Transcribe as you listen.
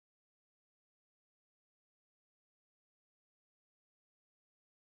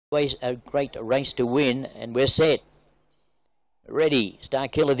A great race to win, and we're set. Ready, Star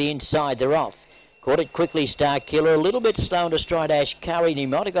Killer the inside, they're off. Caught it quickly, Star Killer, a little bit slow to stride Ash Curry, and he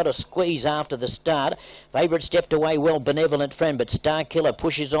might have got a squeeze after the start. Favourite stepped away well, Benevolent Friend, but Star Killer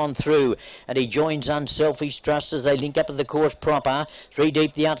pushes on through, and he joins Unselfish Trust as they link up to the course proper. 3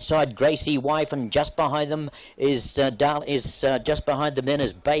 deep the outside, Gracie Wife, and just behind them is just behind them then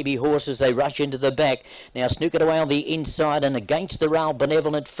is Baby Horse as they rush into the back. Now Snookered away on the inside, and against the rail,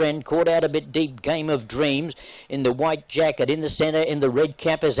 Benevolent Friend, caught out a bit deep, Game of Dreams in the white jacket. In the centre, in the red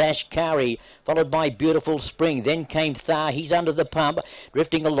cap is Ash Curry, followed by Beautiful Spring. Then came Thar, he's under the pump,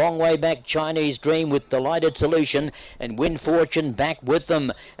 drifting a long way back, Chinese Dream with Delighted Solution, and Win Fortune back with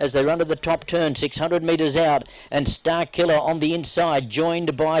them as they run to the top turn, 600 metres out, and Star Killer on the inside,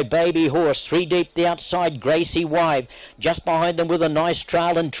 joined by Baby Horse. 3 deep the outside, Gracie Wife. Just behind them with a nice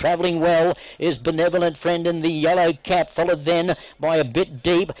trail and travelling well is Benevolent Friend in the yellow cap, followed then by a bit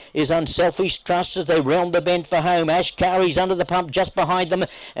deep is Unselfish Trust as they round the bend for home. Ash Curry's under the pump just behind them,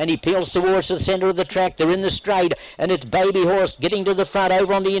 and he peels towards the centre of the track. They're in the straight, and it's Baby Horse getting to the front.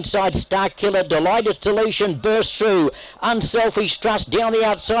 Over on the inside, Star Killer, Delighted Solution bursts through. Unselfish Trust down the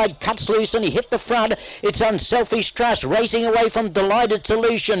outside, cuts loose, and he hit the front. It's Unselfish Trust racing away from Delighted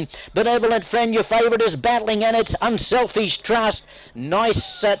Solution. Benevolent Friend, your favourite, is battling, and it's Unselfish Trust.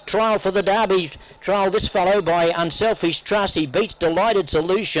 Nice trial for the Derby trial, this fellow, by Unselfish Trust. He beats Delighted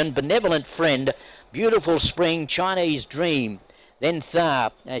Solution, Benevolent Friend, Beautiful Spring, Chinese Dream. Then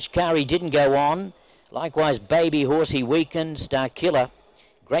Thar. Ashkari didn't go on. Likewise, Baby Horse, he weakened. Star Killer,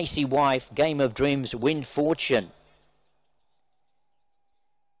 Gracie Wife, Game of Dreams, Win Fortune.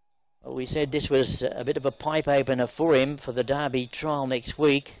 Well, we said this was a bit of a pipe opener for him for the Derby trial next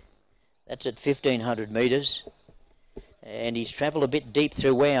week. That's at 1,500 metres. And he's travelled a bit deep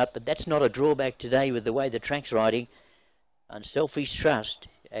throughout, but that's not a drawback today with the way the track's riding. Unselfish Trust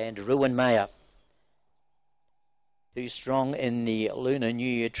and Ruin Mayer. Too strong in the Lunar New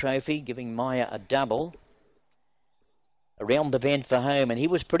Year Trophy, giving Maya a double. Around the bend for home, and he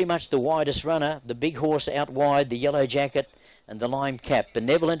was pretty much the widest runner. The big horse out wide, the yellow jacket and the lime cap.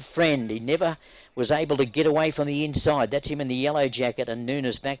 Benevolent Friend, he never was able to get away from the inside. That's him in the yellow jacket, and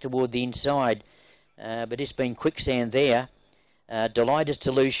Nunes back toward the inside. But it's been quicksand there. Delighted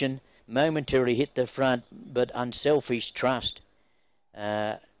Solution momentarily hit the front, but Unselfish Trust.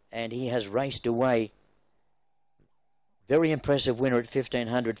 And he has raced away. Very impressive winner at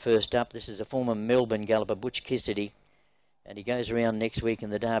 1,500 first up. This is a former Melbourne galloper, Butch Cassidy. And he goes around next week in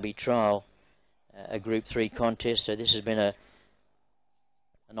the Derby trial, a Group 3 contest. So this has been a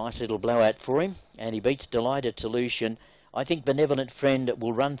nice little blowout for him. And he beats Delighted Solution. I think Benevolent Friend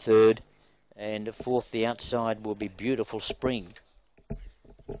will run third. And fourth, the outside, will be Beautiful Spring.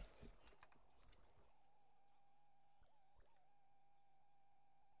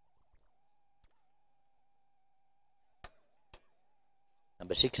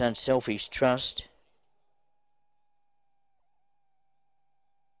 Number 6, Unselfish Trust,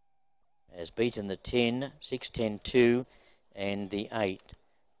 has beaten the 10, 6, 10, 2, and the 8.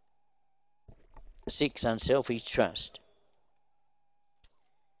 6, Unselfish Trust.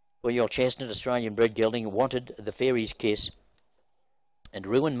 Well, your chestnut Australian bred gelding wanted the Fairy's Kiss, and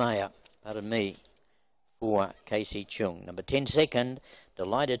Ruin Mayer, pardon me, for Casey Chung. Number 10, Second,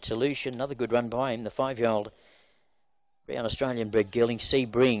 Delighted Solution, another good run by him, the 5-year-old brown Australian bred gelding.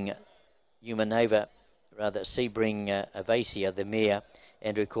 Sebring Humanova, rather Sebring Avacia, the mare,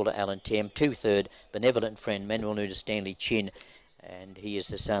 Andrew Caller, Alan Tam. 2 third, Benevolent Friend, Manuel Nunes, Stanley Chin, and he is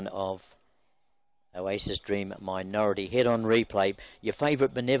the son of Oasis Dream Minority. Head on replay. Your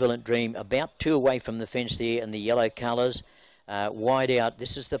favourite Benevolent Dream, about 2 away from the fence there in the yellow colours. Wide out,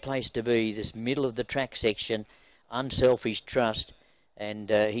 this is the place to be, this middle of the track section. Unselfish Trust, and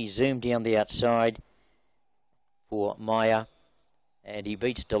he zoomed down the outside for Maya, and he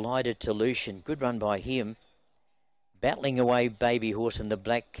beats Delighted Solution. Good run by him. Battling away Baby Horse in the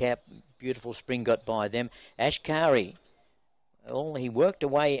black cap. Beautiful Spring got by them. Ashkari, well, he worked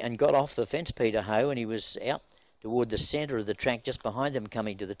away and got off the fence, Peter Ho, and he was out toward the centre of the track just behind them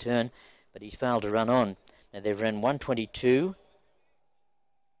coming to the turn, but he's failed to run on. Now they've run 122,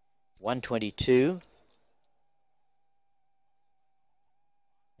 122,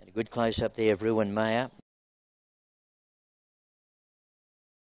 and a good close-up there of Ruin Mayer.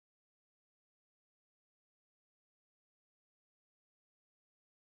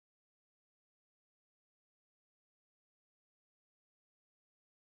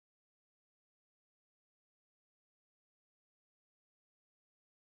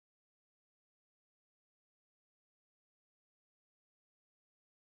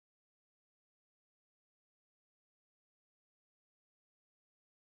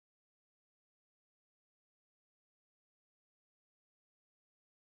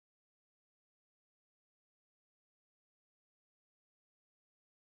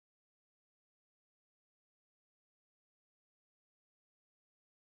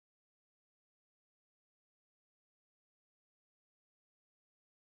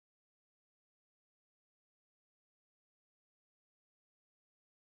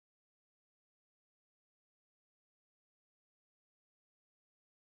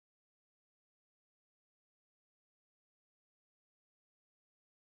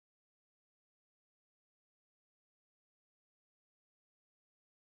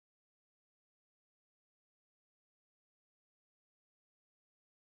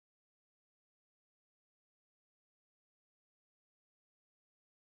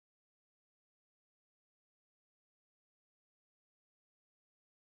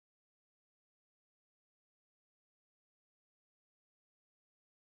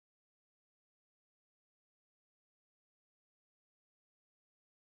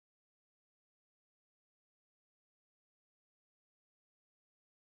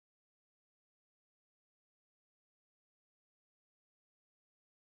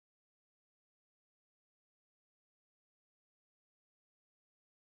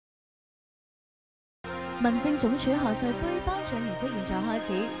 民政總署賀歲杯頒獎儀式現在開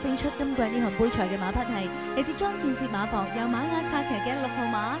始，勝出今季呢項杯賽嘅馬匹係嚟自莊建設馬房由馬雅策騎嘅6號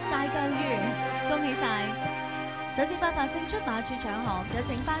馬大舊魚，恭喜晒！首先頒發勝出馬主獎項，有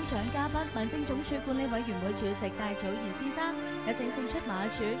請頒獎嘉賓民政總署管理委員會主席戴祖賢先生，有請勝出馬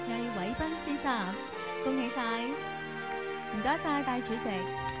主魏偉斌先生，恭喜晒！唔該晒戴主席。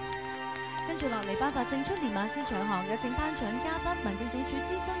跟住落嚟頒發勝出練馬師獎項，有請頒獎嘉賓民政總署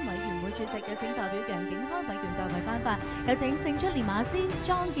諮詢委員會主席，有請代表楊景開委員代為頒發，有請勝出練馬師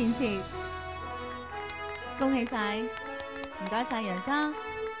莊建設，恭喜晒，唔該晒楊生。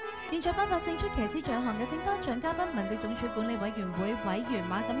現在頒發勝出騎師獎項，有請頒獎嘉賓民政總署管理委員會委員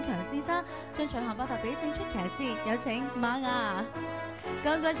馬錦強先生，將獎項頒發俾勝出騎師，有請馬雅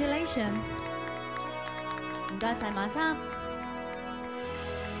 ，Congratulations， 唔該晒馬生。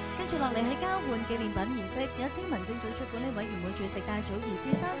跟住落嚟係交換紀念品儀式，有請民政總署管理委員會主席戴祖儀先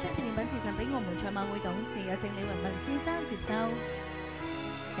生將紀念品自贈俾澳門賽馬會董事，有請李雲文先生接收，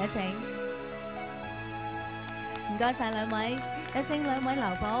有請，唔該晒兩位，有請兩位留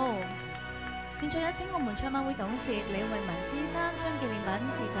步。現在有請澳門賽馬會董事李慧文先生將紀念品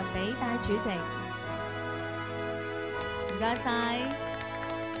自贈俾戴主席，唔該晒。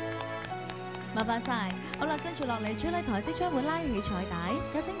麻煩晒，好啦，跟住落嚟主禮台即將會拉起彩帶，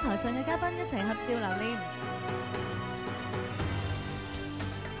有請台上嘅嘉賓一齊合照留念。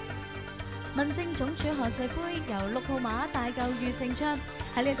民政總署賀歲杯由6號馬大舊魚勝出，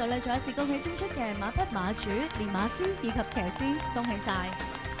喺呢度咧再一次恭喜勝出嘅馬匹馬主、練馬師以及騎師，恭喜晒！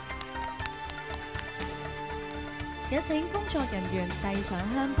有請工作人員遞上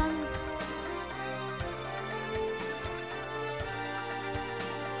香檳。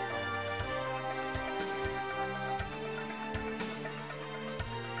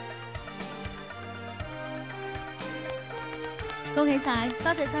恭喜晒，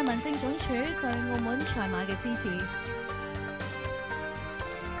多謝晒民政總署對澳門賽馬嘅支持。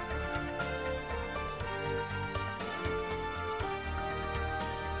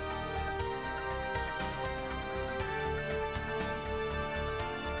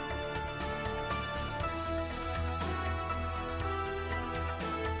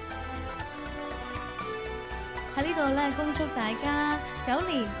喺呢度咧，恭祝大家9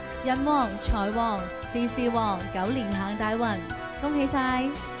年人旺財旺事事旺，9年行大運。恭喜晒！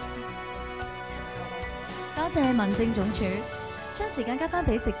多謝民政總署，將時間交翻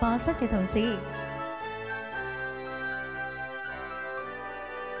俾直播室嘅同事。